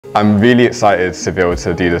I'm really excited to be able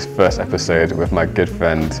to do this first episode with my good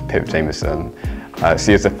friend Pip Jamison.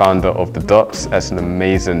 She is the founder of The Dots. It's an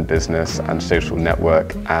amazing business and social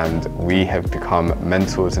network, and we have become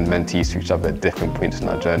mentors and mentees to each other at different points in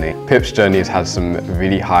our journey. Pip's journey has had some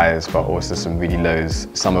really highs, but also some really lows.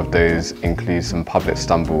 Some of those include some public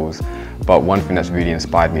stumbles, but one thing that's really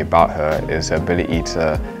inspired me about her is her ability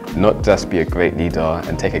to not just be a great leader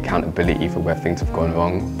and take accountability for where things have gone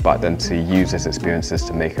wrong, but then to use those experiences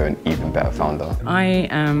to make her an even better founder. I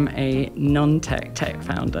am a non-tech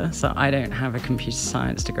founder, so I don't have a computer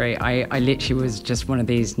science degree. I literally was just one of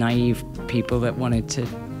these naive people that wanted to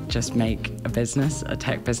just make a business, a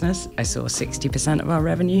tech business. I saw 60% of our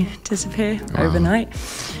revenue disappear overnight,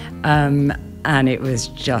 and it was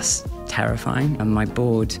just terrifying. And my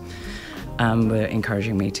board were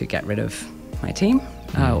encouraging me to get rid of my team,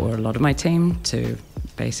 or a lot of my team, to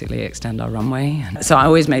basically extend our runway. So I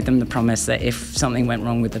always made them the promise that if something went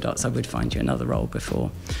wrong with The Dots, I would find you another role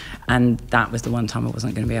before. And that was the one time I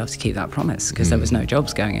wasn't going to be able to keep that promise, because there was no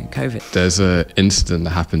jobs going in COVID. There's an incident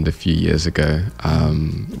that happened a few years ago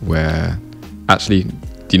where, actually, do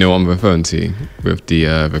you know what I'm referring to with the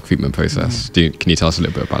recruitment process? Can you tell us a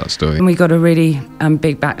little bit about that story? And we got a really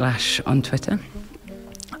big backlash on Twitter.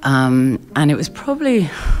 And it was probably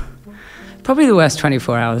the worst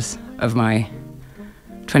 24 hours of my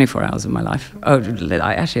life. Oh,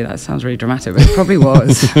 actually, that sounds really dramatic, but it probably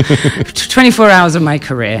was. 24 hours of my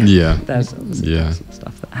career. Yeah. There's some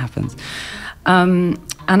stuff that happens. And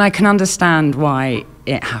I can understand why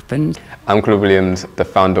it happened. I'm Claud Williams, the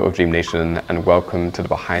founder of Dream Nation, and welcome to the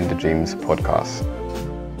Behind the Dreams podcast.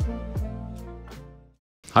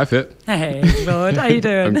 Hi, Pip. Hey, Claud, how you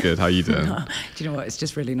doing? I'm good, how you doing? Do you know what, it's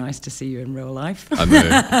just really nice to see you in real life. I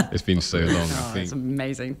know, it's been so long, I think. It's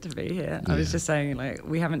amazing to be here. I was just saying, like,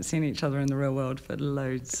 we haven't seen each other in the real world for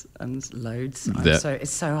loads and loads. It's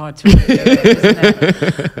so hard to really do it, isn't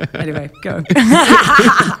it? Anyway, go.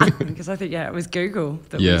 Because I think, it was Google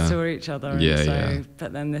that we saw each other.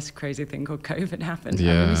 But then this crazy thing called COVID happened.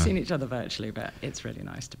 And we've seen each other virtually, but it's really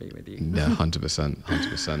nice to be with you. Yeah,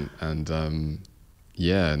 100%. And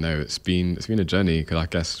it's been a journey, because I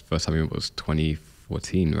guess first time we went was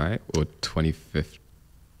 2014, right? Or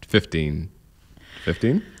 2015?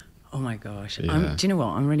 15? Oh my gosh. Do you know what?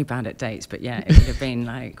 I'm really bad at dates, but it would have been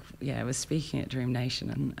I was speaking at Dream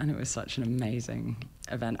Nation, and it was such an amazing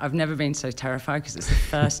event. I've never been so terrified, because it's the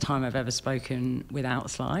first time I've ever spoken without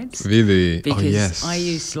slides. Really? Because I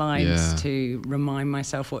use slides to remind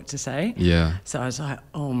myself what to say. Yeah. So I was like,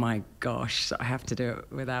 oh my gosh, I have to do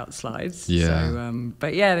it without slides. Yeah. So,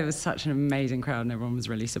 there was such an amazing crowd, and everyone was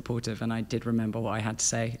really supportive, and I did remember what I had to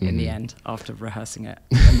say in the end after rehearsing it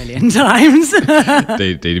a million times.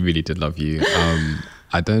 They really did love you.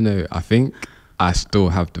 I don't know, I think I still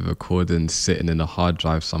have the recording sitting in a hard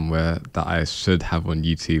drive somewhere that I should have on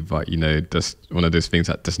YouTube, but just one of those things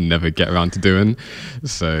that just never get around to doing.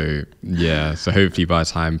 So so hopefully by the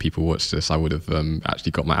time people watch this, I would have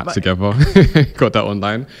actually got my act together, got that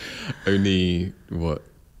online. Only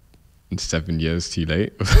 7 years too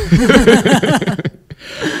late.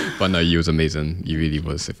 But no, you was amazing. You really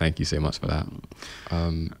was. So thank you so much for that.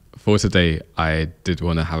 For today, I did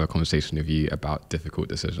want to have a conversation with you about difficult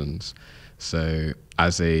decisions. So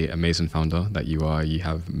as an amazing founder that you are, you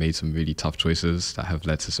have made some really tough choices that have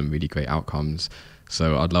led to some really great outcomes.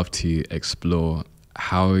 So I'd love to explore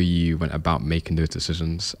how you went about making those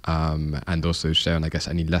decisions, and also sharing, I guess,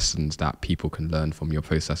 any lessons that people can learn from your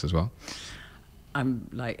process as well.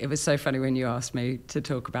 It was so funny when you asked me to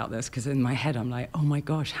talk about this, because in my head I'm like, oh my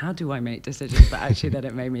gosh, how do I make decisions? But actually then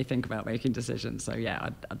it made me think about making decisions. So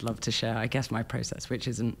I'd love to share, I guess, my process, which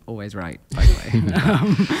isn't always right, by the way.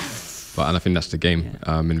 And I think that's the game.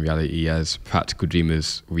 In reality, as practical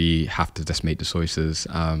dreamers, we have to just make the choices,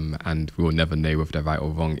 and we will never know whether they're right or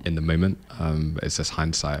wrong in the moment. It's just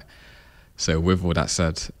hindsight. So with all that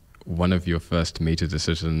said, one of your first major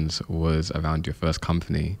decisions was around your first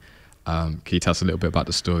company. Can you tell us a little bit about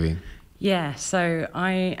the story? Yeah, so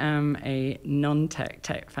I am a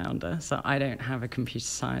non-tech founder, so I don't have a computer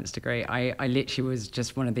science degree. I literally was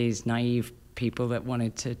just one of these naive people that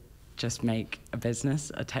wanted to just make a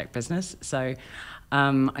business, a tech business. So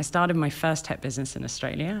I started my first tech business in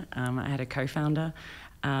Australia. I had a co-founder,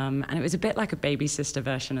 and it was a bit like a baby sister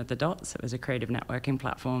version of The Dots. It was a creative networking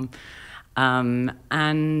platform. I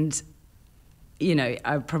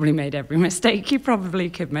probably made every mistake you probably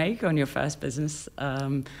could make on your first business.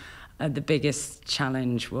 The biggest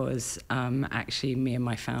challenge was actually me and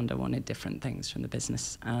my founder wanted different things from the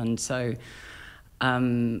business. And so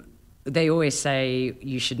they always say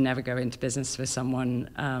you should never go into business with someone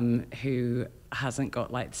who hasn't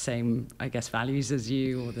got like the same, I guess, values as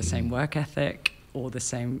you, or the same work ethic, or the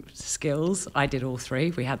same skills. I did all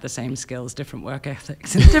three. We had the same skills, different work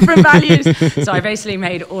ethics, and different values. So I basically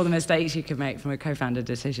made all the mistakes you could make from a co-founder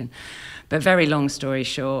decision. But very long story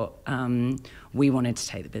short, we wanted to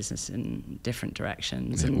take the business in different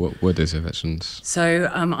directions. Yeah, what were those directions? So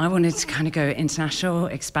I wanted to kind of go international,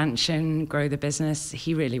 expansion, grow the business.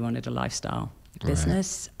 He really wanted a lifestyle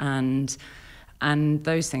business. Right. And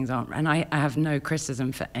those things aren't, and I have no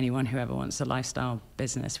criticism for anyone who ever wants a lifestyle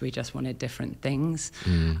business. We just wanted different things.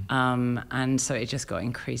 And so it just got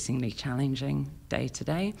increasingly challenging day to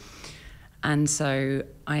day. And so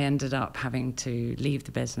I ended up having to leave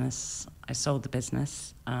the business. I sold the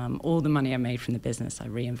business. All the money I made from the business, I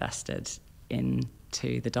reinvested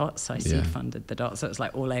into the dots. So I seed funded the dots. So it was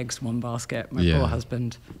like all eggs, one basket. My poor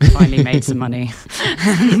husband finally made some money.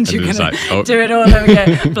 And you're going to do it all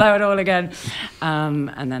again, blow it all again.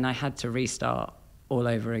 And then I had to restart all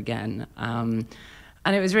over again. And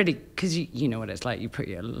it was really, because you know what it's like, you put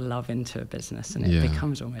your love into a business and it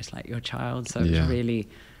becomes almost like your child. So it was really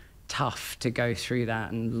tough to go through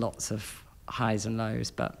that, and lots of highs and lows.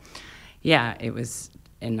 But yeah, it was,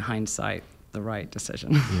 in hindsight, the right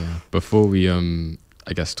decision. Yeah. Before we,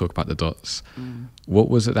 I guess, talk about the dots, what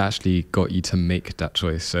was it that actually got you to make that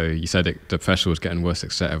choice? So you said the pressure was getting worse,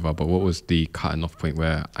 etc. But what was the cutting off point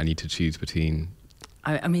where I need to choose between?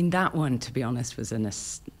 I mean, that one, to be honest, was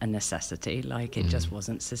a necessity. Like, it just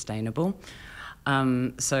wasn't sustainable.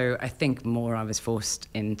 So I think more I was forced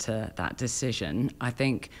into that decision. I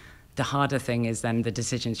think the harder thing is then the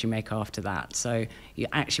decisions you make after that. So you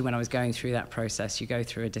actually, when I was going through that process, you go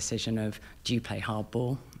through a decision of, do you play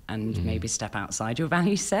hardball and maybe step outside your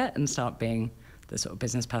value set and start being the sort of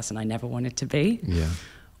business person I never wanted to be? Yeah.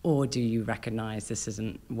 Or do you recognize this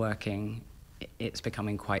isn't working, it's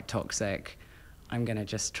becoming quite toxic, I'm going to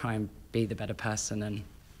just try and be the better person and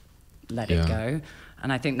let it go?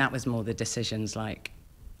 And I think that was more the decisions, like,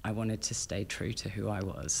 I wanted to stay true to who I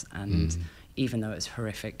was. And even though it's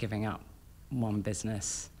horrific giving up one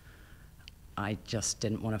business, I just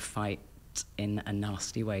didn't want to fight in a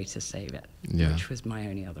nasty way to save it, which was my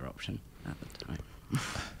only other option at the time.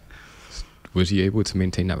 Was you able to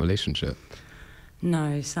maintain that relationship?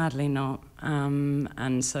 No, sadly not.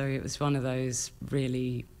 And so it was one of those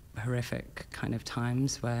really horrific kind of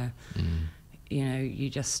times where, you know, you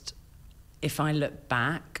just, if I look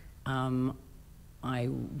back, I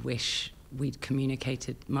wish we'd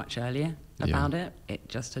communicated much earlier about it. It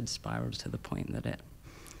just had spiraled to the point that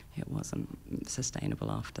it wasn't sustainable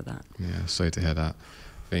after that. Yeah, sorry to hear that.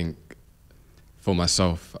 I think for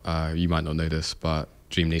myself, you might not know this, but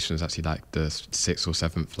Dream Nation is actually like the 6th or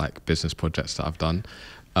 7th like business projects that I've done.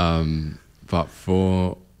 But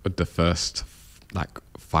for the first like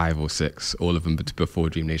 5 or 6, all of them before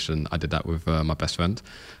Dream Nation, I did that with my best friend.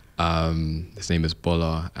 His name is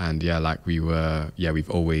Bola, and we've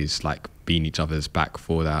always like been each other's back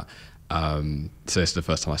for that. So it's the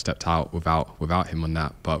first time I stepped out without him on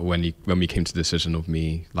that. But when we came to the decision of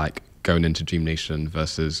me like going into Dream Nation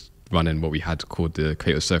versus running what we had called the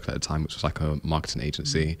Creative Circle at the time, which was like a marketing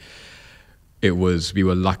agency, we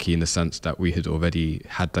were lucky in the sense that we had already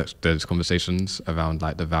had those conversations around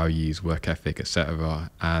like the values, work ethic,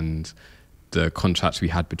 etc. And the contracts we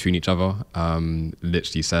had between each other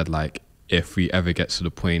literally said, like, if we ever get to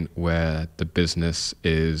the point where the business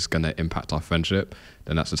is going to impact our friendship,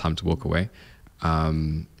 then that's the time to walk away.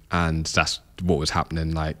 And that's what was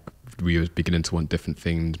happening. Like, we were beginning to want different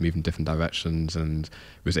things, move in different directions, and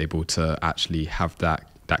was able to actually have that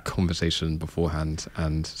conversation beforehand.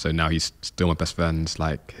 And so now he's still my best friend.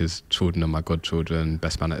 Like, his children are my godchildren,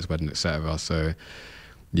 best man at his wedding, etc. So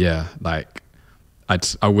yeah, like,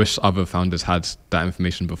 I wish other founders had that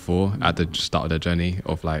information before at the start of their journey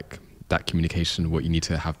of like that communication, what you need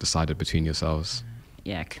to have decided between yourselves.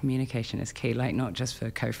 Yeah, communication is key, like not just for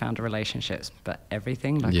co-founder relationships, but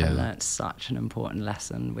everything. Like I learned such an important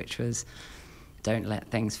lesson, which was don't let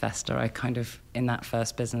things fester. I kind of, in that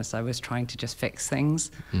first business, I was trying to just fix things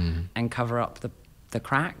and cover up the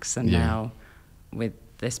cracks. And now with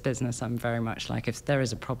this business, I'm very much like, if there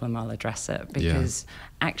is a problem, I'll address it, because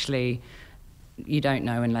actually you don't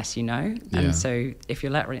know unless you know. And so if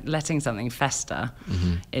you're letting something fester,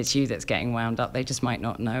 it's you that's getting wound up. They just might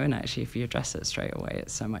not know. And actually, if you address it straight away,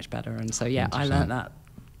 it's so much better. And so, 100%. I learned that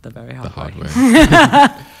the very hard way.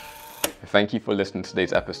 Thank you for listening to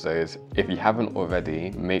today's episode. If you haven't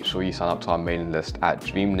already, make sure you sign up to our mailing list at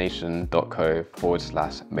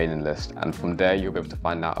dreamnation.co/mailing list. And from there, you'll be able to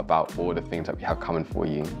find out about all the things that we have coming for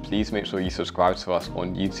you. Please make sure you subscribe to us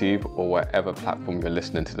on YouTube or whatever platform you're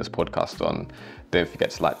listening to this podcast on. Don't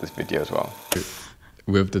forget to like this video as well.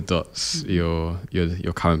 With the Dots, your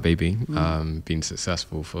current baby, been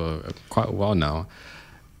successful for quite a while now,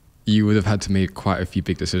 you would have had to make quite a few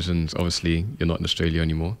big decisions. Obviously, you're not in Australia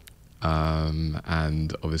anymore.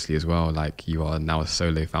 And obviously as well, like, you are now a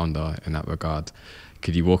solo founder in that regard.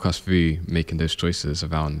 Could you walk us through making those choices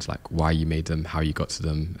around like why you made them, how you got to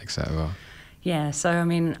them, etc.? Yeah, so I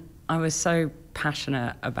mean, I was so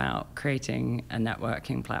passionate about creating a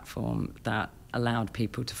networking platform that allowed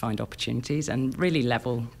people to find opportunities and really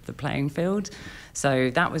level the playing field. So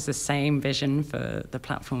that was the same vision for the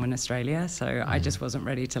platform in Australia. So I just wasn't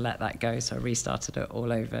ready to let that go. So I restarted it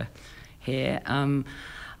all over here.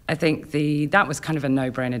 I think that was kind of a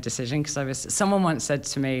no-brainer decision, because someone once said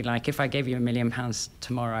to me, like, if I gave you £1 million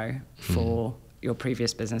tomorrow for your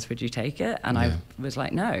previous business, would you take it? And I was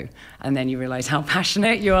like, no. And then you realize how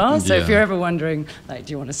passionate you are. So if you're ever wondering, like,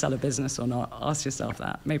 do you want to sell a business or not, ask yourself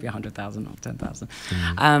that. Maybe 100,000 or 10,000.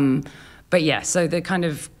 But yeah, so the kind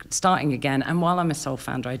of starting again. And while I'm a sole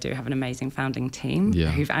founder, I do have an amazing founding team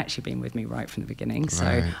who've actually been with me right from the beginning.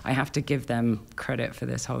 So I have to give them credit for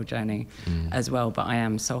this whole journey as well. But I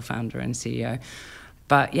am sole founder and CEO.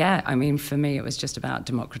 But yeah, I mean, for me, it was just about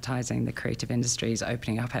democratizing the creative industries,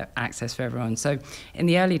 opening up access for everyone. So in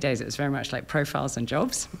the early days, it was very much like profiles and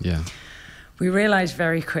jobs. Yeah. We realized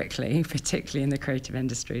very quickly, particularly in the creative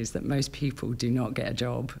industries, that most people do not get a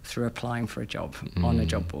job through applying for a job on a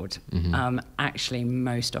job board. Actually,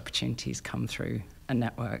 most opportunities come through a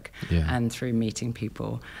network and through meeting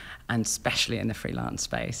people, and especially in the freelance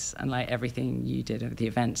space. And like everything you did at the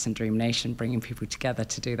events in Dream Nation, bringing people together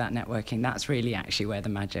to do that networking, that's really actually where the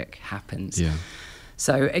magic happens.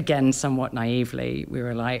 So again, somewhat naively, we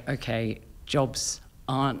were like, okay, jobs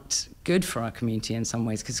aren't good for our community in some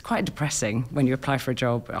ways, because it's quite depressing when you apply for a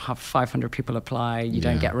job, have 500 people apply, you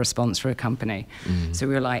don't get a response for a company. So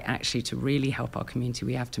we were like, actually, to really help our community,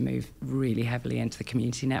 we have to move really heavily into the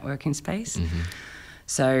community networking space.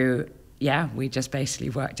 So yeah, we just basically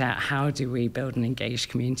worked out, how do we build an engaged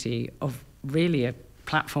community of really a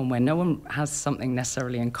platform where no one has something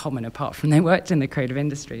necessarily in common apart from they worked in the creative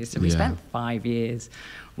industries. So we spent 5 years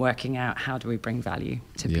working out, how do we bring value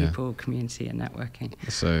to people, community and networking.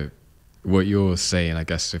 So what you're saying, I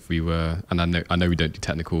guess, if we were, and I know we don't do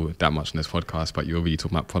technical that much in this podcast, but you're really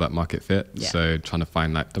talking about product market fit. So trying to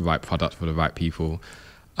find like the right product for the right people.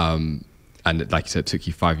 And like you said, it took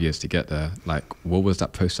you 5 years to get there. Like, what was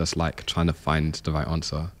that process like, trying to find the right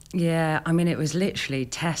answer? Yeah, I mean, it was literally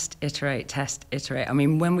test, iterate. I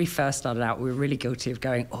mean, when we first started out, we were really guilty of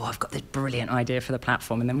going, oh, I've got this brilliant idea for the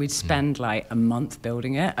platform. And then we'd spend like a month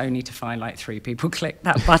building it, only to find like 3 people clicked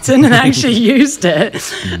that button and actually used it.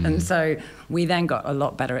 And so we then got a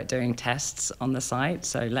lot better at doing tests on the site.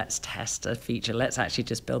 So let's test a feature. Let's actually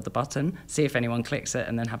just build the button, see if anyone clicks it,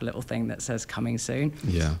 and then have a little thing that says coming soon.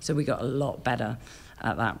 So we got a lot better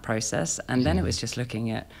at that process. And then it was just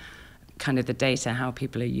looking at kind of the data, how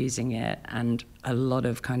people are using it, and a lot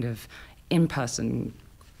of kind of in-person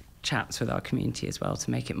chats with our community as well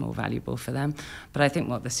to make it more valuable for them. But I think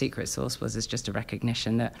what the secret sauce was is just a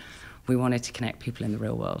recognition that we wanted to connect people in the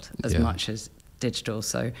real world as much as digital.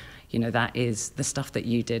 So, you know, that is the stuff that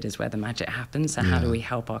you did is where the magic happens. So how do we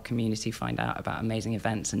help our community find out about amazing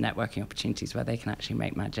events and networking opportunities where they can actually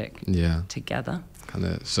make magic together? Kind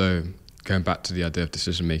of, so going back to the idea of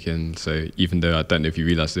decision making, so even though I don't know if you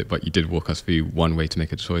realized it, but you did walk us through one way to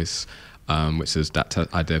make a choice, which is that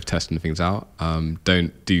idea of testing things out.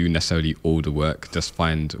 Don't do necessarily all the work, just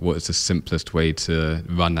find what is the simplest way to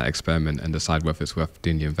run that experiment and decide whether it's worth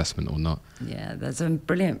doing the investment or not. Yeah, there's a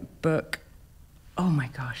brilliant book. Oh my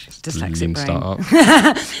gosh, dyslexic Lean brain. Startup.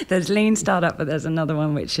 There's Lean Startup, but there's another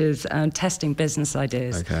one which is Testing Business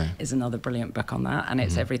Ideas. Is another brilliant book on that, and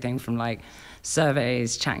it's everything from like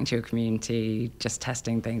surveys, chatting to your community, just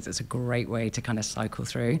testing things. It's a great way to kind of cycle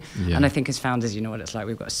through. And I think as founders, you know what it's like.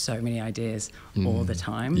 We've got so many ideas all the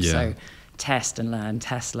time. So test and learn,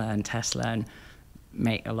 test, learn,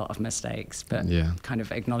 make a lot of mistakes, but kind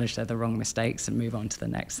of acknowledge they're the wrong mistakes and move on to the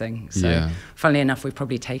next thing. So funnily enough, we've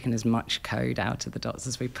probably taken as much code out of the Dots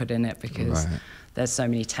as we put in it, because there's so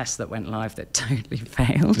many tests that went live that totally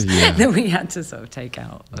failed that we had to sort of take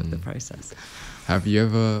out of the process. Have you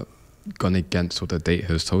ever gone against what the data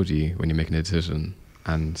has told you when you're making a decision,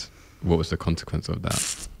 and what was the consequence of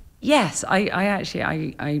that? Yes, I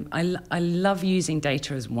actually love using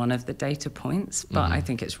data as one of the data points, but I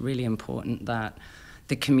think it's really important that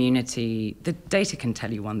the community, the data can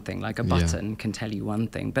tell you one thing, like a button can tell you one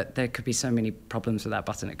thing, but there could be so many problems with that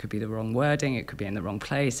button. It could be the wrong wording, it could be in the wrong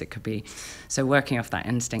place, it could be, so working off that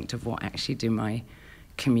instinct of what actually do my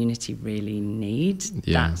community really need,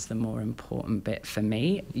 that's the more important bit for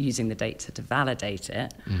me, using the data to validate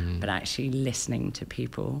it, but actually listening to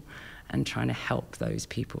people and trying to help those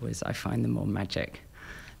people is, I find, the magic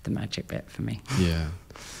bit for me.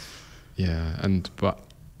 But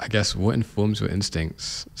I guess what informs your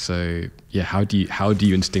instincts? So how do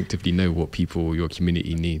you instinctively know what people, your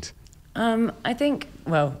community need? I think,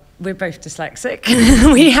 well, we're both dyslexic.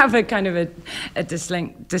 We have a kind of a there's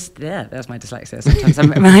my dyslexia sometimes, I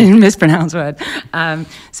mispronounce word.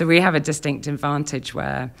 So we have a distinct advantage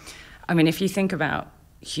where, I mean, if you think about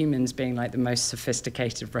humans being like the most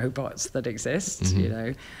sophisticated robots that exist, you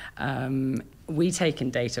know, we take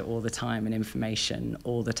in data all the time and information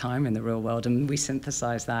all the time in the real world, and we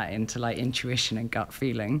synthesize that into like intuition and gut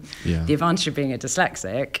feeling. The advantage of being a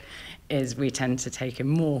dyslexic is we tend to take in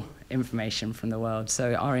more information from the world,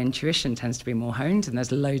 so our intuition tends to be more honed, and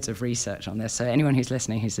there's loads of research on this, so anyone who's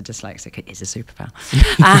listening who's a dyslexic, it is a superpower.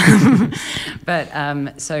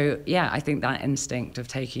 So yeah, I think that instinct of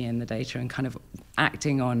taking in the data and kind of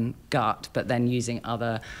acting on gut, but then using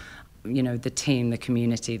other, you know, the team, the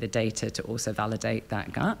community, the data to also validate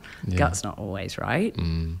that gut. Gut's not always right,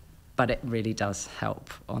 but it really does help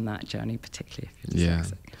on that journey, particularly if you're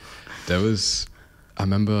dyslexic. I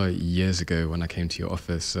remember years ago when I came to your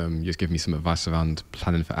office, you just gave me some advice around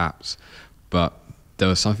planning for apps, but there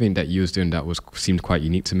was something that you was doing that seemed quite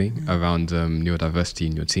unique to me around neurodiversity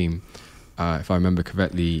in your team. If I remember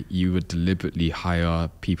correctly, you would deliberately hire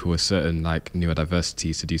people with certain like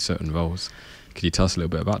neurodiversities to do certain roles. Could you tell us a little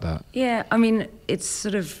bit about that? Yeah, I mean, it's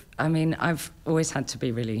sort of, I mean, I've always had to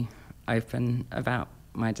be really open about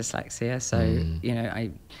my dyslexia. So, you know,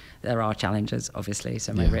 there are challenges, obviously.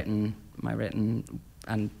 So my written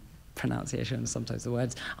and pronunciation, sometimes the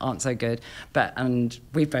words aren't so good, and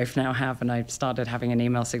we both now have, and I've started having an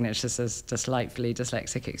email signature that says delightfully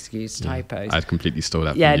dyslexic, excuse typos. I'd completely stole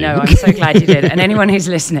that from you. No, I'm so glad you did. And anyone who's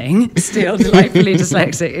listening, steal delightfully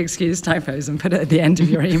dyslexic, excuse typos and put it at the end of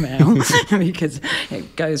your email, because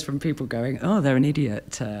it goes from people going, oh, they're an idiot,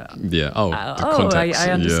 to I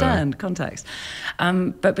understand, context.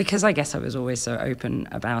 But because I guess I was always so open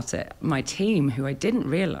about it, my team, who I didn't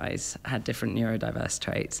realize had different neurodiverse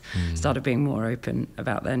traits, started being more open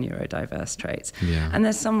about their neurodiverse traits. And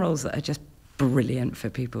there's some roles that are just brilliant for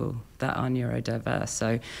people that are neurodiverse.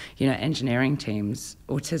 So, you know, engineering teams,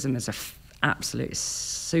 autism is a absolute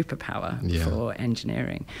superpower for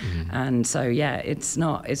engineering. And so,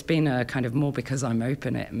 it's been a kind of more because I'm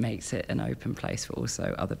open, it makes it an open place for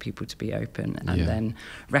also other people to be open. And then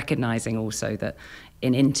recognizing also that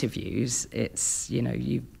in interviews, it's, you know,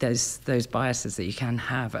 there's those biases that you can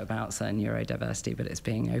have about certain neurodiversity, but it's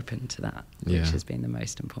being open to that, which has been the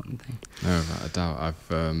most important thing. No, without a doubt.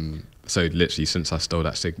 I've so literally since I stole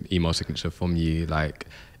that email signature from you, like,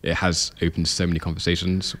 it has opened so many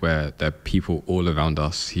conversations where there are people all around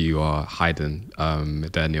us who are hiding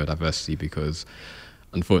their neurodiversity because,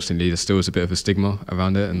 unfortunately, there still is a bit of a stigma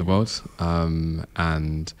around it in the world,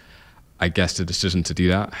 and I guess the decision to do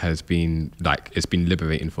that has been, like, it's been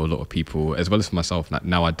liberating for a lot of people, as well as for myself. Like,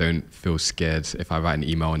 now I don't feel scared if I write an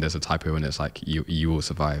email and there's a typo and it's like, you will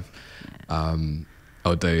survive.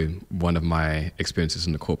 Although one of my experiences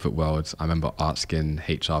in the corporate world, I remember asking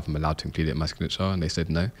HR if I'm allowed to include it in my signature, and they said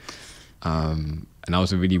no. And that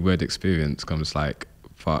was a really weird experience, because I was like,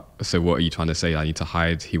 so what are you trying to say? I need to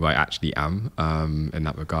hide who I actually am in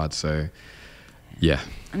that regard. So, yeah.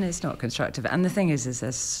 And it's not constructive. And the thing is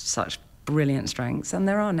there's such brilliant strengths, and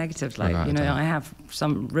there are negatives, like, you know, I have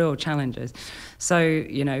some real challenges. So,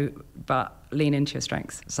 you know, but lean into your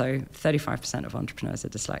strengths. So 35% of entrepreneurs are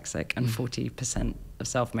dyslexic, and 40% of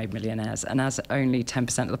self-made millionaires. And as only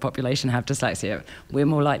 10% of the population have dyslexia, we're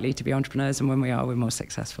more likely to be entrepreneurs, and when we are, we're more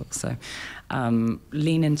successful. So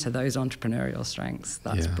lean into those entrepreneurial strengths.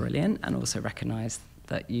 That's brilliant. And also recognize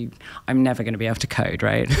that I'm never going to be able to code,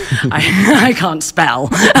 right? I can't spell.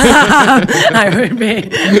 The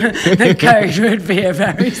code would be a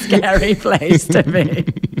very scary place to be.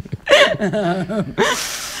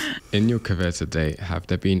 In your career to date, have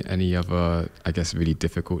there been any other, I guess, really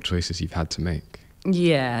difficult choices you've had to make?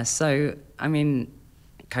 Yeah, so, I mean,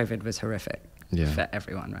 COVID was horrific for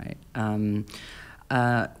everyone, right?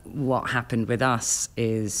 What happened with us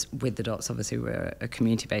is, with the Dots, obviously we're a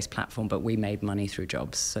community-based platform, but we made money through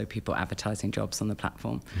jobs, so people advertising jobs on the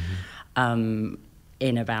platform. In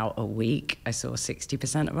about a week, I saw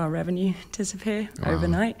 60% of our revenue disappear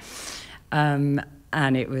overnight. And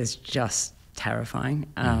it was just terrifying.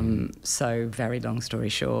 So very long story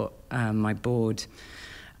short, my board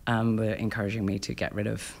were encouraging me to get rid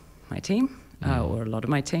of my team, or a lot of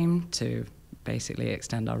my team, to basically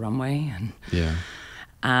extend our runway.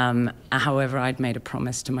 And however, I'd made a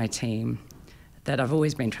promise to my team that I've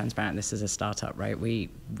always been transparent. This is a startup, right?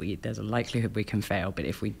 There's a likelihood we can fail, but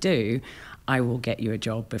if we do, I will get you a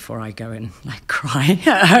job before I go and like cry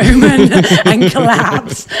at home and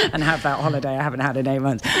collapse and have that holiday I haven't had in 8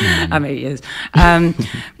 months. 8 years.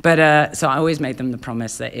 So I always made them the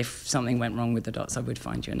promise that if something went wrong with the dots, I would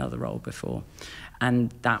find you another role before.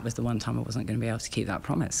 And that was the one time I wasn't going to be able to keep that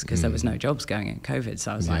promise, because there was no jobs going in COVID.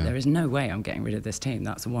 So I was like, there is no way I'm getting rid of this team.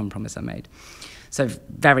 That's the one promise I made. So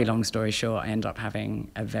very long story short, I ended up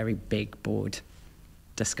having a very big board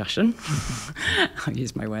discussion. I'll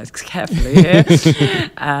use my words carefully here.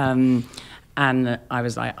 And I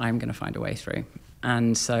was like, I'm going to find a way through.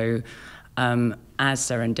 And so as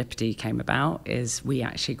Serendipity came about, is we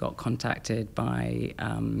actually got contacted by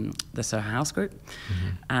the Soho House Group,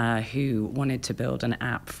 who wanted to build an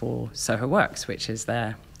app for Soho Works, which is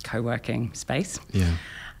their co-working space.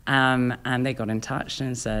 And they got in touch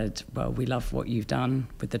and said, well, we love what you've done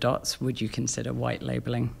with the dots. Would you consider white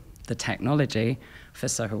labeling the technology for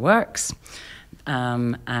Soho Works?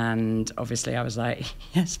 And obviously I was like,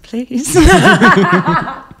 yes, please.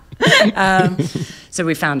 So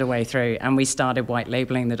we found a way through, and we started white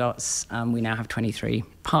labeling the dots. We now have 23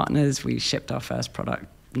 partners. We shipped our first product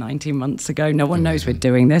 19 months ago. No one knows we're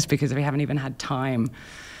doing this because we haven't even had time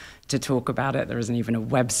to talk about it. There isn't even a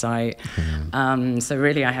website. So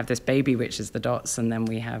really I have this baby, which is the dots, and then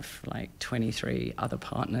we have like 23 other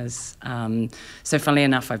partners. So funnily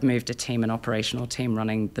enough, I've moved a team, an operational team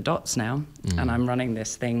running the dots now, and I'm running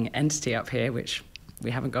this entity up here, which we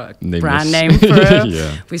haven't got a brand name for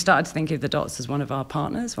it. We started to think of the dots as one of our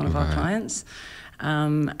partners, one of our clients.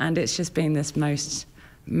 And it's just been this most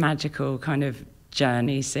magical kind of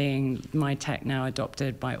journey, seeing my tech now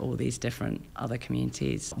adopted by all these different other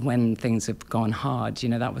communities. When things have gone hard,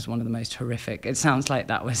 that was one of the most horrific. It sounds like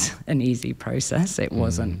that was an easy process. It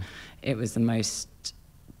wasn't. It was the most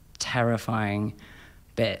terrifying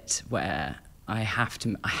bit, where I have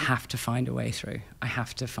to find a way through. I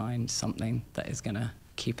have to find something that is going to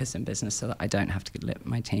keep us in business so that I don't have to let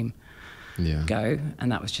my team go.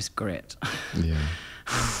 And that was just grit.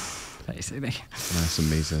 Basically. That's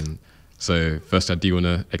amazing. So first, I do want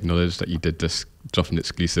to acknowledge that you did just drop an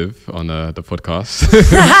exclusive on the podcast.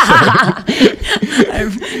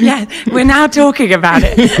 We're now talking about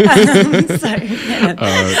it.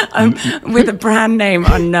 With a brand name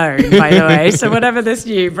unknown, by the way. So whatever this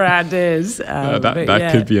new brand is.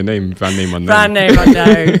 That could be a name, brand name unknown. Brand name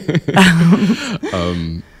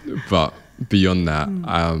unknown. But beyond that,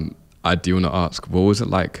 I do want to ask, what was it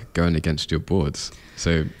like going against your boards?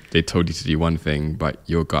 So they told you to do one thing, but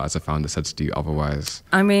your gut as a founder said to do otherwise.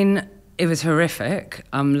 I mean, it was horrific.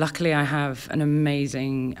 Luckily, I have an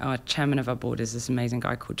amazing, our chairman of our board is this amazing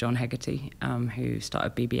guy called John Hegarty, who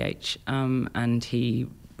started BBH, and he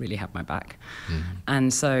really had my back.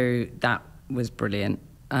 And so that was brilliant.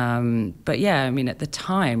 But yeah, I mean, at the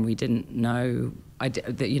time, we didn't know,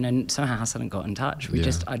 Soho House hadn't got in touch.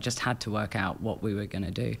 I just had to work out what we were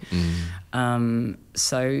going to do.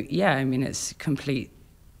 So yeah, I mean, it's complete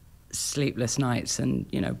sleepless nights and,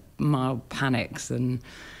 mild panics and,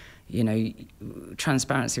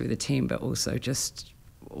 transparency with the team, but also just,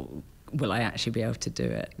 will I actually be able to do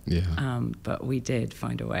it? But we did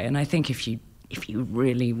find a way. And I think if you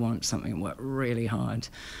really want something, work really hard,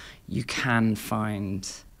 you can find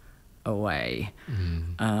a way.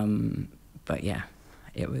 But yeah,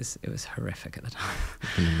 it was horrific at the time. I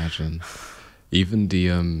can imagine. Even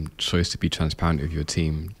the choice to be transparent with your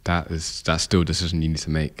team, that's still a decision you need to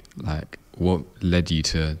make. Like, what led you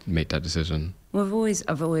to make that decision? Well,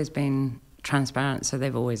 I've always been transparent, so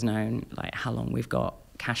they've always known like how long we've got,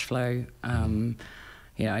 cash flow.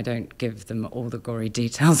 I don't give them all the gory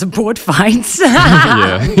details of board fights. But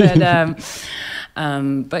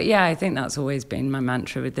yeah, I think that's always been my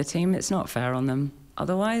mantra with the team. It's not fair on them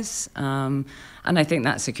otherwise. And I think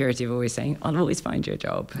that security of always saying, I'll always find you a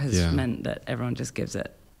job, has meant that everyone just gives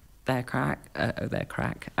it a crack.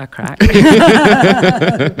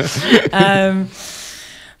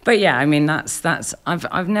 But yeah, I mean, that's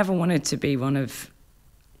I've never wanted to be one of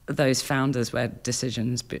those founders where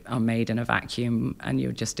decisions are made in a vacuum and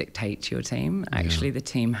you just dictate to your team. Actually, the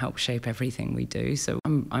team helps shape everything we do. So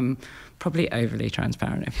I'm probably overly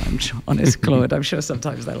transparent, if I'm honest, Claude. I'm sure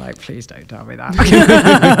sometimes they're like, please don't tell me that.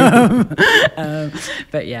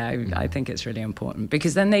 But yeah, I think it's really important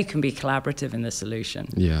because then they can be collaborative in the solution.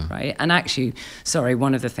 Yeah. Right. And actually, sorry,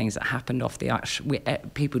 one of the things that happened off the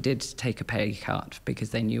people did take a pay cut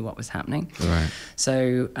because they knew what was happening. Right.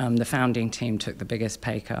 So the founding team took the biggest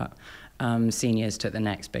pay cut. Seniors took the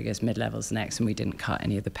next biggest, mid-levels next, and we didn't cut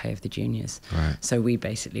any of the pay of the juniors. Right. So we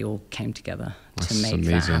basically all came together to make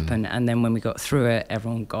that happen. And then when we got through it,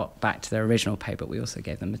 everyone got back to their original pay, but we also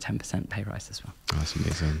gave them a 10% pay rise as well. That's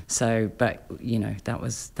amazing. So, but, you know, that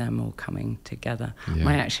was them all coming together. Yeah.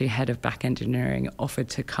 My actually head of back engineering offered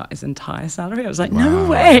to cut his entire salary. I was like, no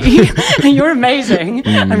way, you're amazing.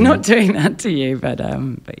 I'm not doing that to you. But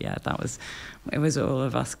yeah, it was all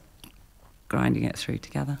of us grinding it through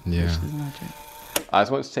together. Yeah. Which is magic. I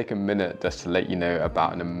just want to take a minute just to let you know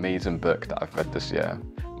about an amazing book that I've read this year.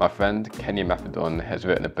 My friend Kenny Maffedon has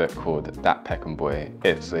written a book called That Peckham Boy.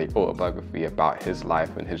 It's an autobiography about his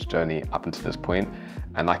life and his journey up until this point,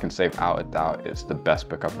 and I can say without a doubt it's the best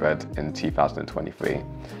book I've read in 2023.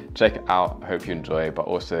 Check it out, I hope you enjoy, but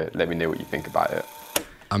also let me know what you think about it.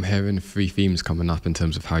 I'm hearing 3 themes coming up in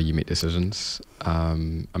terms of how you make decisions.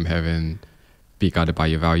 I'm hearing be guided by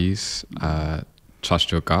your values,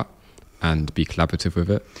 trust your gut, and be collaborative with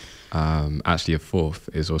it. Actually, a 4th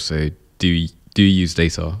is also do use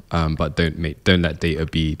data, but don't let data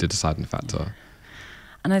be the deciding factor.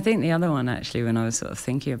 And I think the other one, actually, when I was sort of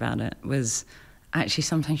thinking about it, was actually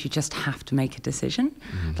sometimes you just have to make a decision.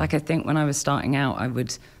 Like I think when I was starting out, I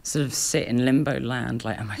would sort of sit in limbo land,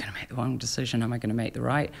 like, am I going to make the wrong decision? Am I going to make the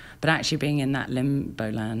right? But actually being in that limbo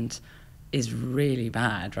land is really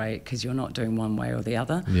bad, right? Because you're not doing one way or the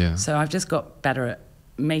other. Yeah. So I've just got better at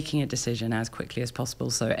making a decision as quickly as possible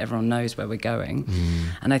so everyone knows where we're going.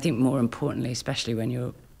 And I think more importantly, especially when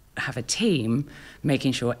you have a team,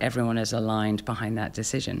 making sure everyone is aligned behind that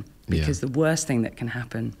decision. Because the worst thing that can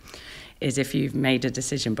happen is if you've made a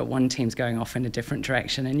decision but one team's going off in a different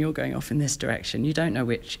direction and you're going off in this direction, you don't know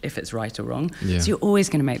if it's right or wrong. So you're always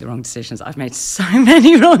going to make the wrong decisions. I've made so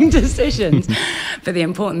many wrong decisions. But the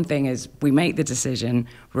important thing is we make the decision,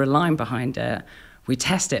 we're aligned behind it, we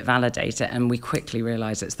test it, validate it, and we quickly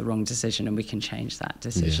realize it's the wrong decision and we can change that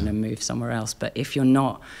decision and move somewhere else. But if you're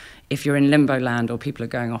in limbo land or people are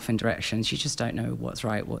going off in directions, you just don't know what's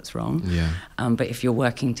right, what's wrong. But if you're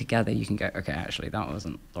working together, you can go, okay, actually, that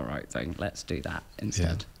wasn't the right thing. Let's do that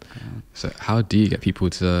instead. So how do you get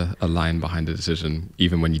people to align behind a decision,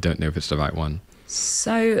 even when you don't know if it's the right one?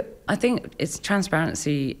 So I think it's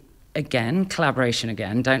transparency again, collaboration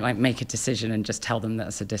again. Don't like make a decision and just tell them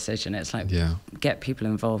that's a decision. It's like get people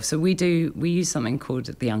involved. So we use something called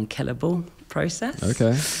the unkillable process.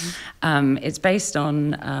 Okay. It's based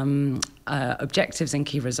on objectives and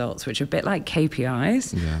key results, which are a bit like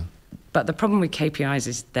KPIs. But the problem with KPIs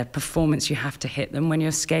is their performance, you have to hit them. When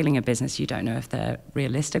you're scaling a business, you don't know if they're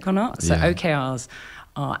realistic or not. So OKRs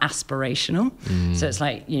are aspirational. So it's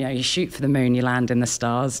like, you know, you shoot for the moon, you land in the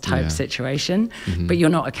stars type situation, but you're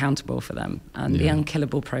not accountable for them. And the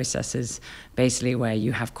unkillable process is basically where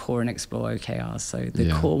you have core and explore OKRs. So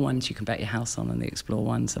the core ones you can bet your house on, and the explore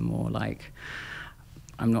ones are more like,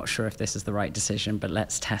 I'm not sure if this is the right decision, but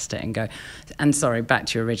let's test it and go. And sorry, back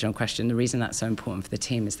to your original question, the reason that's so important for the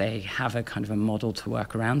team is they have a kind of a model to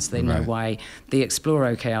work around, so they know why the explore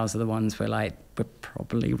OKRs are the ones we're like, we're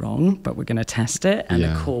probably wrong, but we're going to test it. And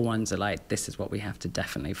the core ones are like, this is what we have to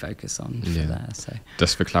definitely focus on for there. So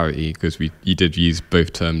just for clarity, because you did use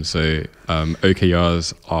both terms, so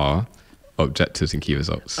OKRs are objectives and key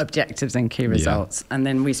results. Objectives and key results. And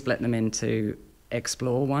then we split them into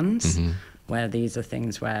explore ones, where these are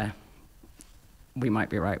things where we might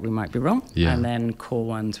be right, we might be wrong. And then core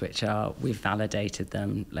ones, which are, we've validated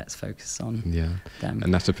them, let's focus on them.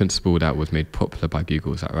 And that's a principle that was made popular by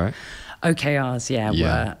Google, is that right? OKRs,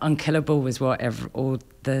 were unkillable was what all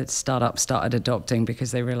the startups started adopting,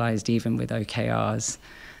 because they realized even with OKRs,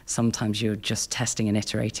 sometimes you're just testing and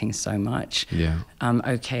iterating so much.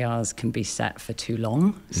 OKRs can be set for too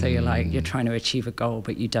long. So you're trying to achieve a goal,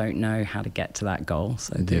 but you don't know how to get to that goal.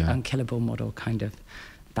 So the unkillable model kind of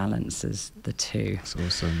balances the two. That's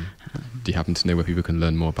awesome. Do you happen to know where people can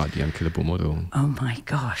learn more about the unkillable model? Oh my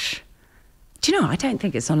gosh. Do you know, I don't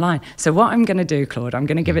think it's online. So what I'm going to do, Claude, I'm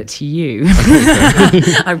going to give it to you.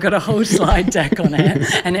 I've got a whole slide deck on it,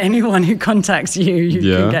 and anyone who contacts you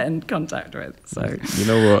can get in contact with. So you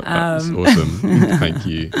know what? That's awesome. Thank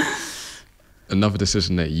you. Another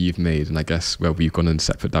decision that you've made, and I guess where we've gone in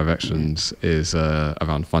separate directions, is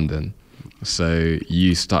around funding. So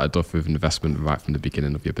you started off with investment right from the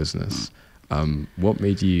beginning of your business. What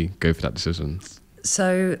made you go for that decision?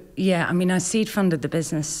 So, yeah, I mean, I seed funded the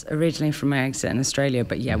business originally from my exit in Australia,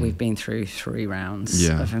 but yeah, we've been through 3 rounds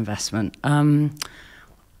of investment.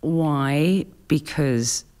 Why?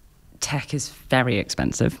 Because tech is very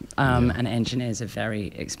expensive, and engineers are very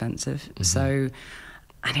expensive. So,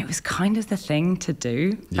 and it was kind of the thing to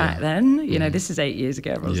do back then. You know, this is 8 years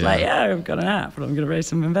ago. I was like, I've got an app, but I'm going to raise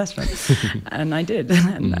some investment. And I did.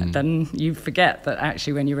 And then you forget that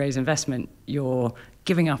actually when you raise investment, you're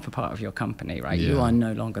giving up a part of your company, right? You are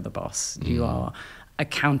no longer the boss. You are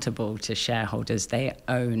accountable to shareholders. They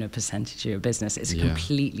own a percentage of your business. It's a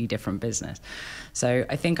completely different business. So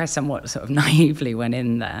I think I somewhat sort of naively went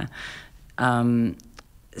in there,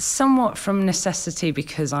 somewhat from necessity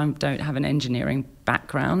because I don't have an engineering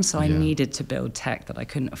background. So I needed to build tech that I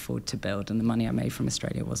couldn't afford to build. And the money I made from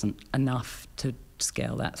Australia wasn't enough to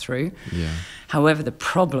scale that through. However, the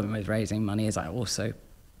problem with raising money is I also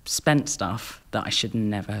spent stuff that I should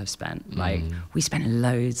never have spent. Like, we spent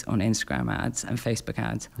loads on Instagram ads and Facebook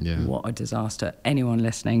ads. What a disaster. Anyone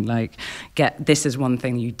listening, like, this is one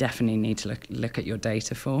thing you definitely need to look at your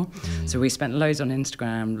data for. So we spent loads on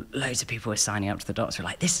Instagram. Loads of people were signing up to the dots. We're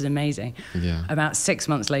like, this is amazing. About 6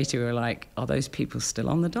 months later, we were like, are those people still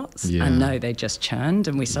on the dots? And no, they just churned.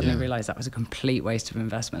 And we suddenly realized that was a complete waste of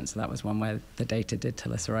investment. So that was one where the data did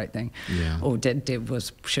tell us the right thing, or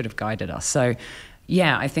should have guided us. So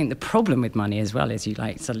yeah, I think the problem with money as well is you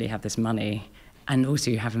like suddenly have this money, and also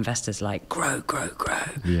you have investors like grow.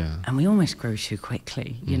 And we almost grow too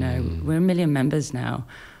quickly. You know, we're 1 million members now,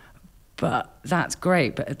 but that's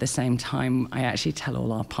great. But at the same time, I actually tell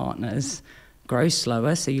all our partners, grow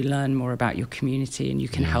slower so you learn more about your community and you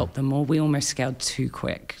can help them more. We almost scaled too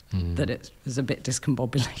quick that it was a bit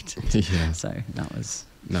discombobulated. So that was...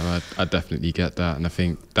 No, I definitely get that. And I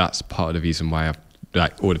think that's part of the reason why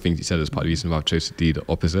all the things you said is part of the reason why I chose to do the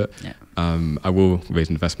opposite. I will raise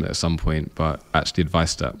investment at some point, but actually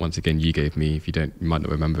advice that, once again, you gave me, if you might not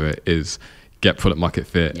remember it, is get product market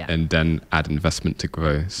fit and then add investment to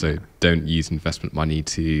grow. So don't use investment money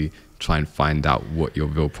to try and find out what your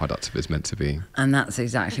real product is meant to be. And that's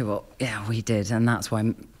exactly what we did. And that's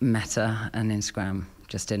why Meta and Instagram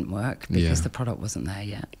just didn't work, because the product wasn't there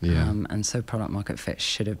yet. And so product market fit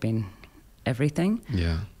should have been everything.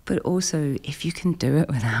 But also, if you can do it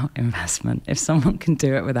without investment, if someone can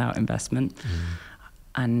do it without investment,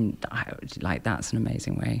 and that's an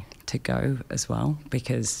amazing way to go as well.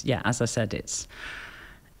 Because, as I said,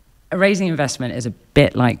 raising investment is a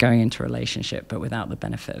bit like going into a relationship, but without the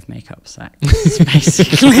benefit of makeup sex.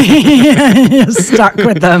 Basically, you're stuck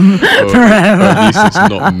with them forever. At least it's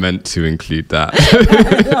not meant to include that.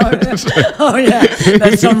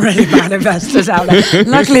 There's some really bad investors out there.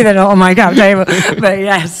 Luckily, they're not on my cap table. But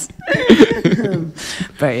yes,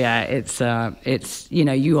 but it's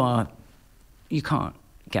you can't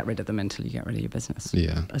get rid of them until you get rid of your business.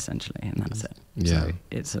 Essentially, and that's it. So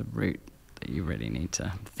it's a route that you really need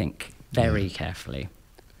to think very carefully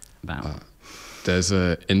about. There's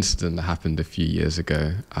an incident that happened a few years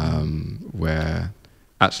ago where,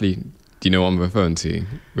 actually, do you know what I'm referring to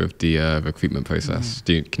with the recruitment process?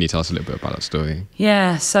 Can you tell us a little bit about that story?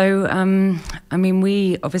 Yeah, so, I mean,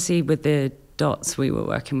 we obviously, with the dots, we were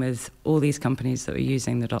working with all these companies that were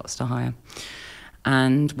using the dots to hire.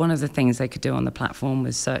 And one of the things they could do on the platform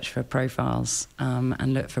was search for profiles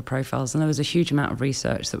and look for profiles. And there was a huge amount of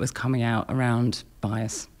research that was coming out around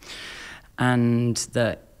bias, and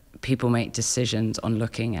that people make decisions on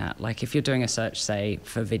looking at, like, if you're doing a search, say,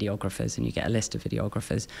 for videographers and you get a list of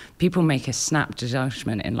videographers, people make a snap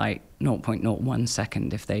judgment in like 0.01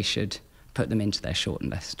 second if they should put them into their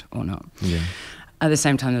shortlist or not. At the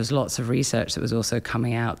same time, there was lots of research that was also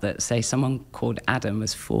coming out that, say, someone called Adam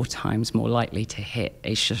was 4 times more likely to hit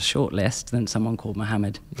a shortlist than someone called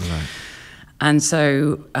Mohammed. And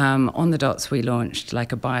so on the dots, we launched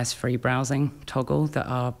like a bias-free browsing toggle that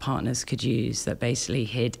our partners could use that basically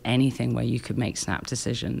hid anything where you could make snap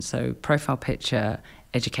decisions. So profile picture,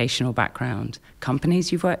 educational background,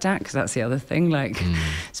 companies you've worked at, because that's the other thing. Like,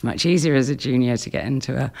 it's much easier as a junior to get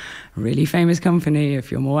into a really famous company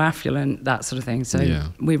if you're more affluent, that sort of thing. So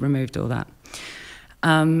we removed all that.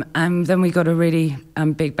 And then we got a really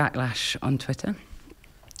big backlash on Twitter.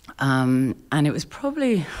 And it was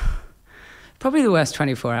probably the worst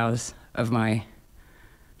 24 hours of my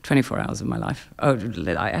life. Oh,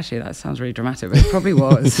 actually, that sounds really dramatic, but it probably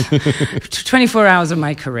was. 24 hours of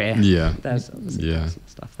my career. There's obviously some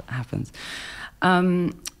stuff that happens.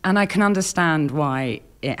 And I can understand why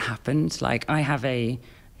it happened. Like, I have a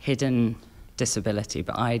hidden disability,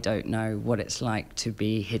 but I don't know what it's like to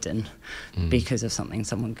be hidden because of something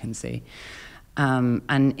someone can see.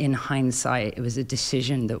 And in hindsight, it was a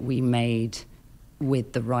decision that we made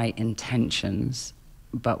with the right intentions,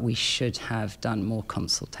 but we should have done more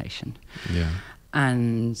consultation. Yeah.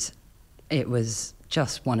 And it was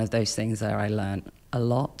just one of those things that I learned a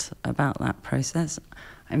lot about that process.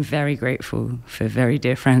 I'm very grateful for very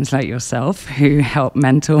dear friends like yourself who helped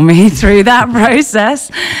mentor me through that process.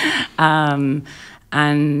 And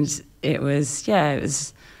it was,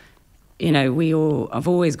 I've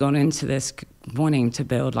always gone into this wanting to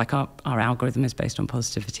build, like our algorithm is based on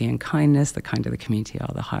positivity and kindness. The kinder the community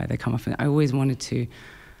are, the higher they come up. And I always wanted to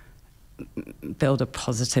build a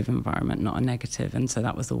positive environment, not a negative. And so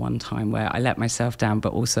that was the one time where I let myself down,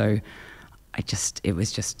 but also it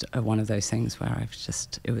was just one of those things where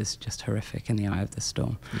it was just horrific in the eye of the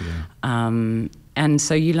storm. Yeah. And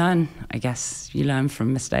so you learn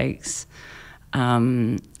from mistakes.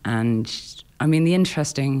 And I mean, the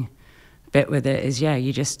interesting bit with it is,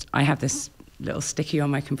 I have this little sticky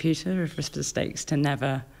on my computer of mistakes to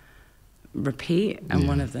never repeat, and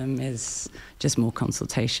one of them is just more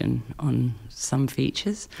consultation on some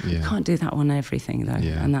features. You can't do that on everything though,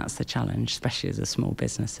 and that's the challenge, especially as a small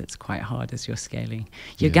business. It's quite hard as you're scaling.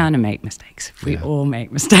 You're gonna make mistakes. We all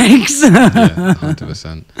make mistakes.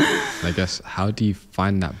 100%. I guess, how do you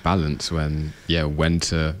find that balance when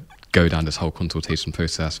to go down this whole consultation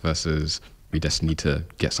process versus we just need to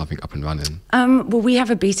get something up and running? Well, we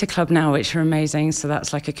have a beta club now, which are amazing. So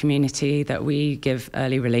that's like a community that we give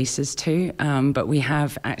early releases to. But we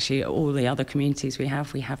have actually all the other communities we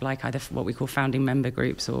have like either what we call founding member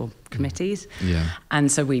groups or committees. Yeah.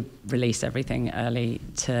 And so we release everything early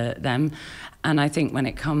to them. And I think when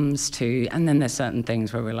it comes to, and then there's certain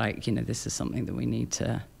things where we're like, this is something that we need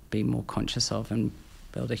to be more conscious of and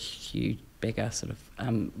build a huge, bigger sort of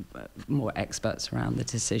more experts around the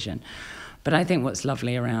decision. But I think what's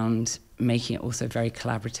lovely around making it also very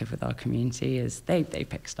collaborative with our community is they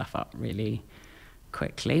pick stuff up really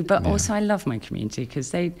quickly. But also I love my community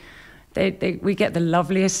because we get the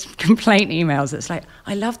loveliest complaint emails. It's like,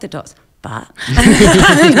 I love the dots, but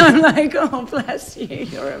and I'm like, oh, bless you,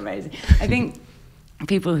 you're amazing. I think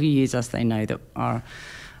people who use us, they know that our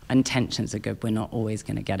intentions are good. We're not always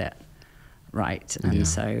going to get it right. And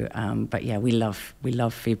so, but we love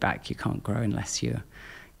feedback. You can't grow unless you're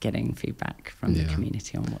getting feedback from the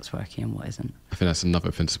community on what's working and what isn't. I think that's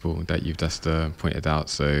another principle that you've just pointed out.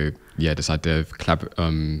 So this idea of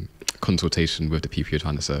consultation with the people you're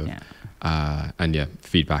trying to serve. And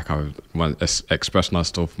feedback. One expression I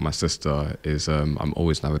stole from my sister is I'm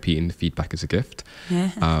always now repeating, feedback is a gift.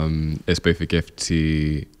 It's both a gift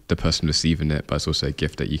to the person receiving it, but it's also a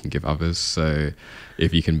gift that you can give others. So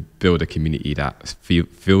if you can build a community that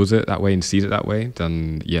feels it that way and sees it that way,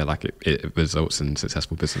 then it results in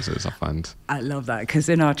successful businesses, I find. I love that, because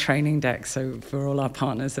in our training deck, so for all our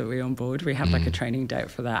partners that we onboard, we have like a training deck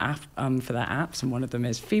for their app, for their apps, and one of them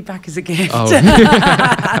is feedback is a gift.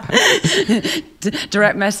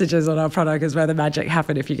 Direct messages on our product is where the magic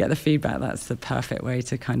happens. If you get the feedback, that's the perfect way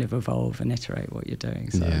to kind of evolve and iterate what you're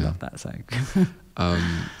doing. So I love that. So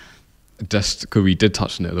just because we did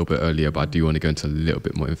touch on it a little bit earlier, but I do want to go into a little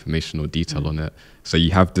bit more information or detail on it. So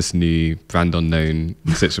you have this new brand unknown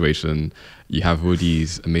situation. You have all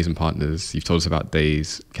these amazing partners. You've told us about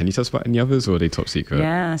Days. Can you tell us about any others, or are they top secret?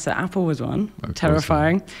 Yeah, so Apple was one.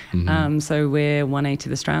 Terrifying. So we're 180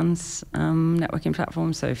 The Strand's networking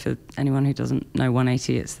platform. So for anyone who doesn't know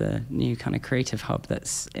 180, it's the new kind of creative hub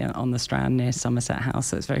that's on the Strand near Somerset House.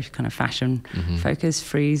 So it's very kind of fashion focused.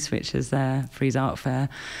 Frieze, which is their Frieze Art Fair.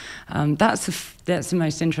 That's the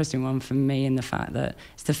most interesting one for me, in the fact that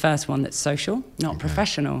it's the first one that's social, not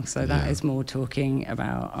professional. So that is more talking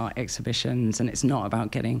about art exhibitions, and it's not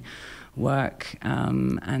about getting work.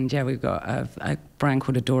 And we've got a brand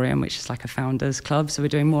called Adorium, which is like a founders club. So we're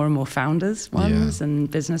doing more and more founders ones and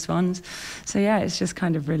business ones. So it's just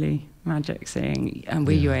kind of really magic seeing. And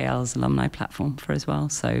we're UAL's alumni platform for as well.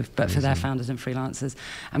 So, but for their founders and freelancers.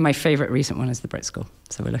 And my favorite recent one is the Brit School.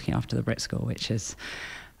 So we're looking after the Brit School, which is,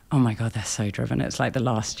 oh my God, they're so driven. It's like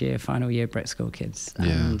the final year Brit School kids,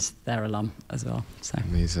 and they're alum as well. So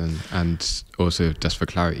amazing. And also, just for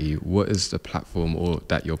clarity, what is the platform or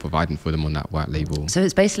that you're providing for them on that white label? So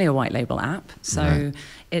it's basically a white label app. So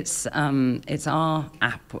it's our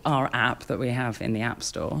app that we have in the App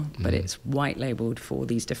Store, but it's white labeled for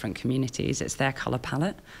these different communities. It's their color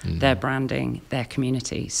palette, their branding, their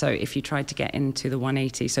community. So if you tried to get into the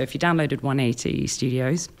 180, so if you downloaded 180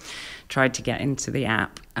 Studios, tried to get into the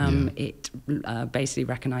app, it basically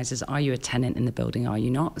recognizes, are you a tenant in the building, are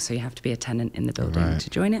you not? So you have to be a tenant in the building to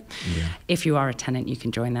join it. If you are a tenant, you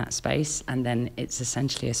can join that space, and then it's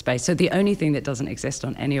essentially a space. So the only thing that doesn't exist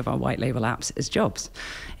on any of our white label apps is jobs.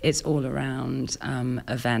 It's all around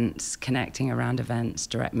events, connecting around events,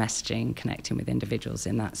 direct messaging, connecting with individuals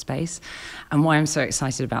in that space. And why I'm so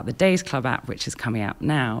excited about the Days Club app, which is coming out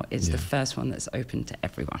now, is the first one that's open to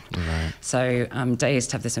everyone. So Days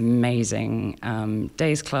to have this amazing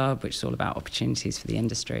Days Club, which is all about opportunities for the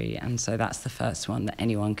industry. And so that's the first one that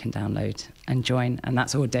anyone can download and join. And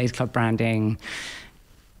that's all Days Club branding,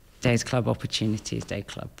 Days Club opportunities, Day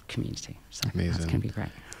Club community. So that's going to be great.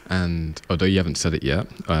 And although you haven't said it yet,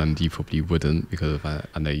 and you probably wouldn't, because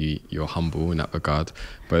I know you're humble in that regard,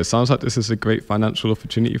 but it sounds like this is a great financial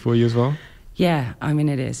opportunity for you as well. Yeah, I mean,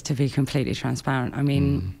 it is, to be completely transparent. I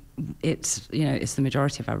mean, it's, you know, it's the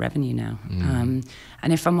majority of our revenue now.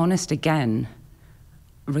 And if I'm honest, again,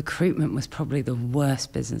 recruitment was probably the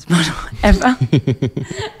worst business model ever.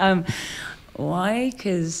 Why?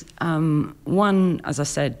 Because one, as I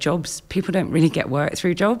said, jobs, people don't really get work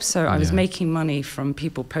through jobs. So I was making money from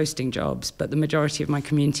people posting jobs, but the majority of my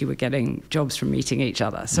community were getting jobs from meeting each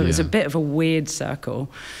other. So it was a bit of a weird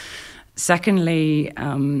circle. Secondly,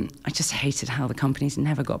 I just hated how the companies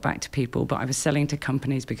never got back to people, but I was selling to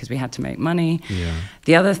companies because we had to make money.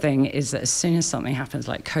 The other thing is that as soon as something happens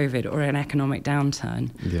like COVID or an economic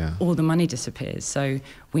downturn, all the money disappears. So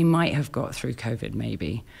we might have got through COVID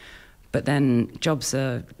maybe, but then jobs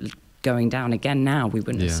are going down again now. We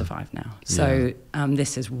wouldn't have survived now. So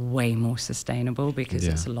this is way more sustainable because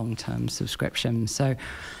it's a long-term subscription. So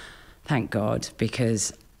thank God,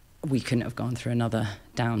 because we couldn't have gone through another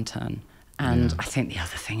downturn. And I think the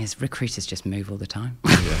other thing is recruiters just move all the time.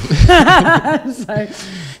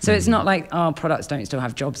 So it's not like our products don't still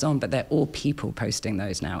have jobs on, but they're all people posting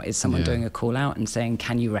those now. Is someone doing a call out and saying,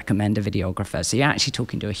 can you recommend a videographer? So you're actually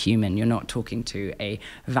talking to a human. You're not talking to a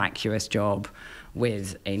vacuous job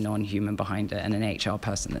with a non-human behind it and an HR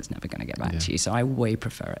person that's never going to get back to you. So I way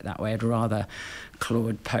prefer it that way. I'd rather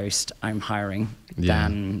Claude post, I'm hiring,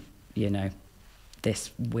 than, you know,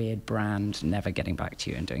 this weird brand never getting back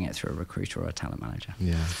to you and doing it through a recruiter or a talent manager.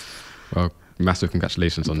 Well, massive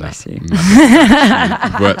congratulations on Bless that. You.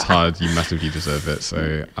 You worked hard, you massively deserve it.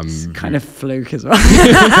 So it's kind of fluke as well.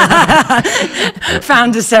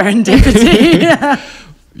 Found a serendipity.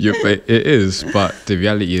 It is, but the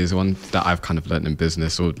reality is, one that I've kind of learned in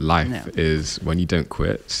business or life is when you don't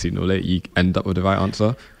quit, sooner or later you end up with the right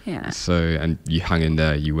answer. So, and you hang in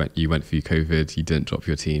there, you went through COVID, you didn't drop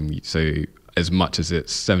your team. So as much as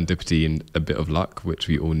it's serendipity and a bit of luck, which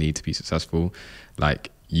we all need to be successful,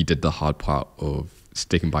 like you did the hard part of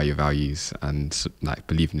sticking by your values and like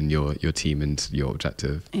believing in your team and your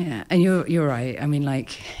objective. And you're right. I mean,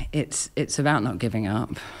 like it's about not giving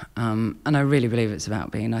up, and I really believe it's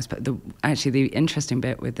about being nice. But actually the interesting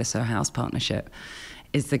bit with the So House partnership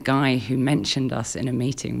is the guy who mentioned us in a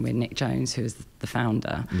meeting with Nick Jones, who is the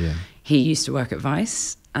founder. He used to work at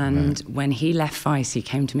Vice. And when he left Vice, he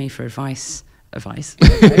came to me for advice. When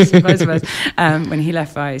he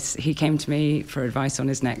left Vice, he came to me for advice on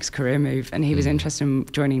his next career move, and he was interested in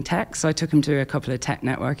joining tech. So I took him to a couple of tech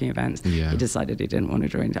networking events. He decided he didn't want to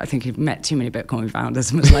join. I think he met too many Bitcoin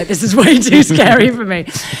founders and was like, this is way too scary for me.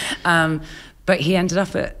 But he ended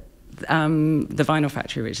up at the Vinyl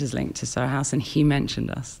Factory, which is linked to Soho House, and he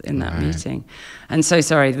mentioned us in that meeting. And so,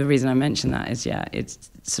 sorry, the reason I mentioned that is, it's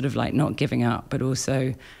sort of like not giving up, but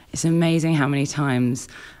also it's amazing how many times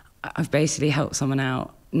I've basically helped someone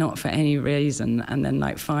out, not for any reason, and then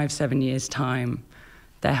like 5-7 years time,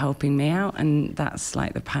 they're helping me out, and that's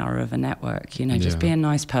like the power of a network, you know, just be a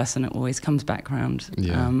nice person. It always comes back around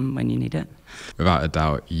when you need it. Without a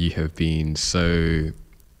doubt, you have been so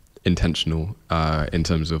intentional in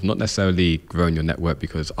terms of not necessarily growing your network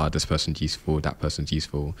because this person's useful, that person's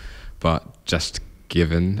useful, but just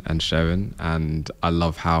giving and sharing. And I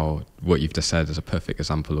love how what you've just said is a perfect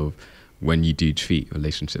example of when you do treat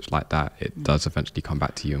relationships like that, it does eventually come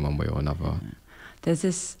back to you in one way or another. There's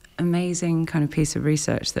this amazing kind of piece of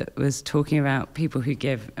research that was talking about people who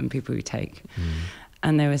give and people who take.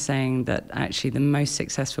 And they were saying that actually the most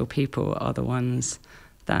successful people are the ones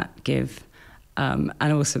that give. And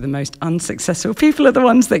also the most unsuccessful people are the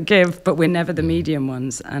ones that give, but we're never the medium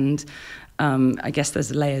ones. And I guess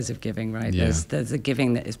there's layers of giving, right? There's a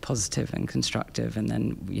giving that is positive and constructive, and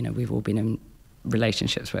then, you know, we've all been in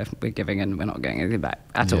relationships where we're giving and we're not getting anything back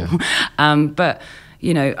at all. But,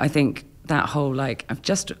 you know, I think that whole, like,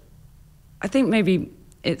 I think maybe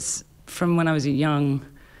it's from when I was young,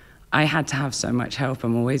 I had to have so much help.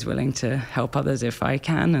 I'm always willing to help others if I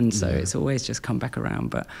can, and so it's always just come back around.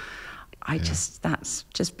 But that's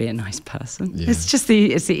just be a nice person. Yeah. It's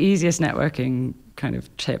the easiest networking kind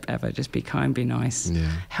of tip ever. Just be kind, be nice,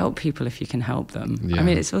 help people if you can help them. I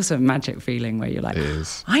mean, it's also a magic feeling where you're like,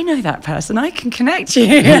 I know that person, I can connect you.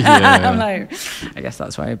 I'm like, I guess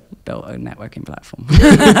that's why I built a networking platform.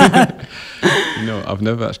 I've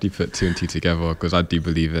never actually put two and two together, because I do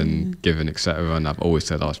believe in giving, etc. And I've always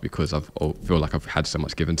said that's because I feel like I've had so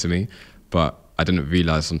much given to me. But I didn't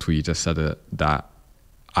realize until you just said it that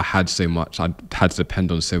I had so much, I had to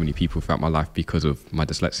depend on so many people throughout my life because of my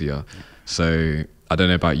dyslexia. So I don't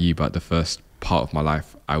know about you, but the first part of my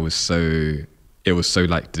life, it was so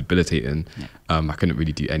like debilitating. I couldn't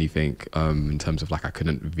really do anything in terms of like, I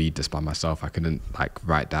couldn't read this by myself. I couldn't like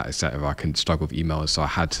write that, etc. I couldn't struggle with emails. So I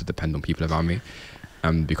had to depend on people around me.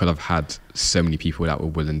 Because I've had so many people that were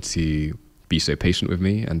willing to be so patient with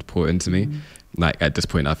me and pour into me. Like at this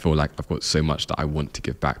point, I feel like I've got so much that I want to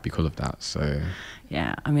give back because of that. So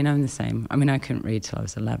yeah, I mean, I'm the same. I mean, I couldn't read till I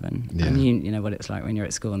was 11. And you know what it's like when you're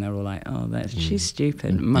at school and they're all like, oh, she's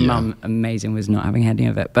stupid. My mum, amazing, was not having any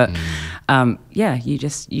of it. But you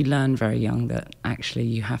learn very young that actually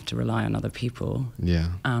you have to rely on other people.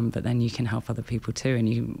 But then you can help other people too.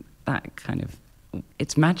 And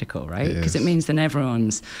it's magical, right? Because it means then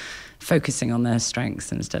everyone's focusing on their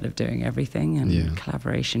strengths instead of doing everything, and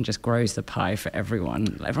collaboration just grows the pie for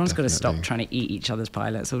everyone. Everyone's got to stop trying to eat each other's pie.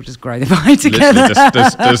 Let's all just grow the pie together.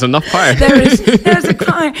 There's enough pie. There's a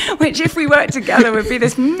pie, which if we work together would be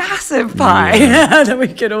this massive pie that we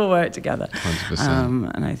could all work together.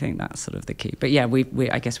 100%. And I think that's sort of the key. But yeah,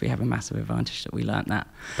 I guess we have a massive advantage that we learnt that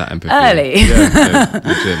empathy early.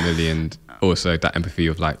 Legitimately, and also that empathy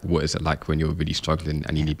of like, what is it like when you're really struggling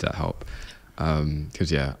and you need that help?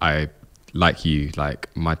 Because I like you, like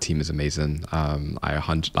my team is amazing.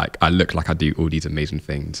 I look like I do all these amazing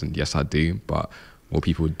things, and yes I do, but what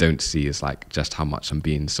people don't see is like just how much I'm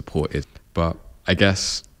being supported. But I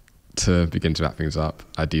guess to begin to wrap things up,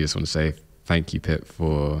 I do just want to say thank you, Pip,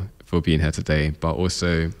 for being here today, but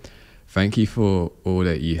also thank you for all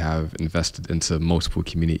that you have invested into multiple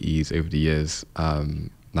communities over the years.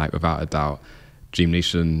 Like without a doubt, Dream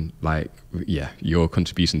Nation, your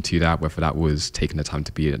contribution to that, whether that was taking the time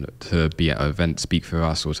to be at an event, speak for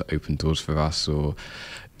us, or to open doors for us, or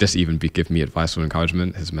just even give me advice or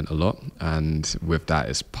encouragement, has meant a lot. And with that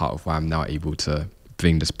is part of why I'm now able to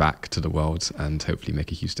bring this back to the world and hopefully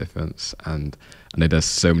make a huge difference. And I know there's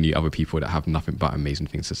so many other people that have nothing but amazing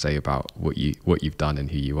things to say about what you've done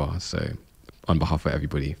and who you are. So on behalf of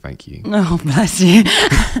everybody, thank you. Oh, bless you.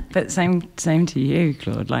 But same to you,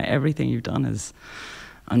 Claude. Like everything you've done is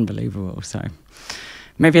unbelievable. So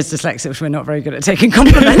maybe as dyslexics, we're not very good at taking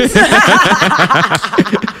compliments.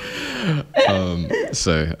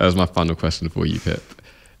 So as my final question for you, Pip,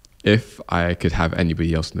 if I could have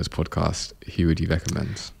anybody else in this podcast, who would you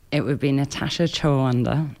recommend? It would be Natasha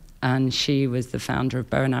Chawanda, and she was the founder of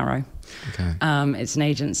Bow and Arrow. Okay. It's an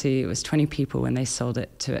agency. It was 20 people when they sold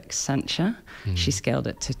it to Accenture. She scaled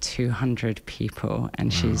it to 200 people,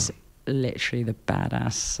 and she's literally the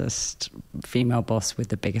badassest female boss with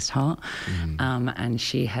the biggest heart. And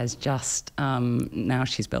she has just now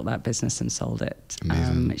she's built that business and sold it.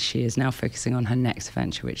 She is now focusing on her next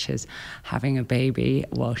venture, which is having a baby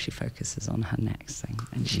while she focuses on her next thing.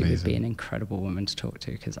 And she would be an incredible woman to talk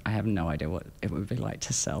to, because I have no idea what it would be like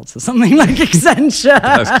to sell to something like Accenture.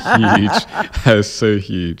 That's huge. That is so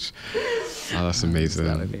huge. Oh, that's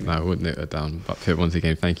amazing. I would note it down. But Pip, once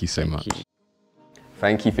again, thank you so much.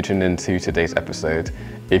 Thank you for tuning in to today's episode.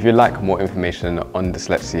 If you'd like more information on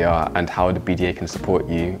dyslexia and how the BDA can support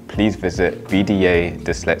you, please visit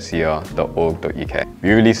bdadyslexia.org.uk. We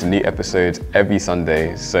release a new episode every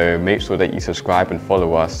Sunday, so make sure that you subscribe and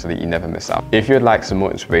follow us so that you never miss out. If you'd like some more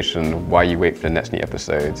inspiration while you wait for the next new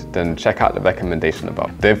episode, then check out the recommendation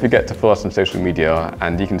above. Don't forget to follow us on social media,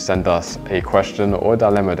 and you can send us a question or a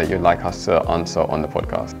dilemma that you'd like us to answer on the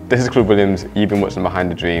podcast. This is Claud Williams, you've been watching Behind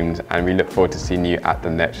the Dreams, and we look forward to seeing you at the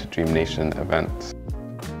next Dream Nation event.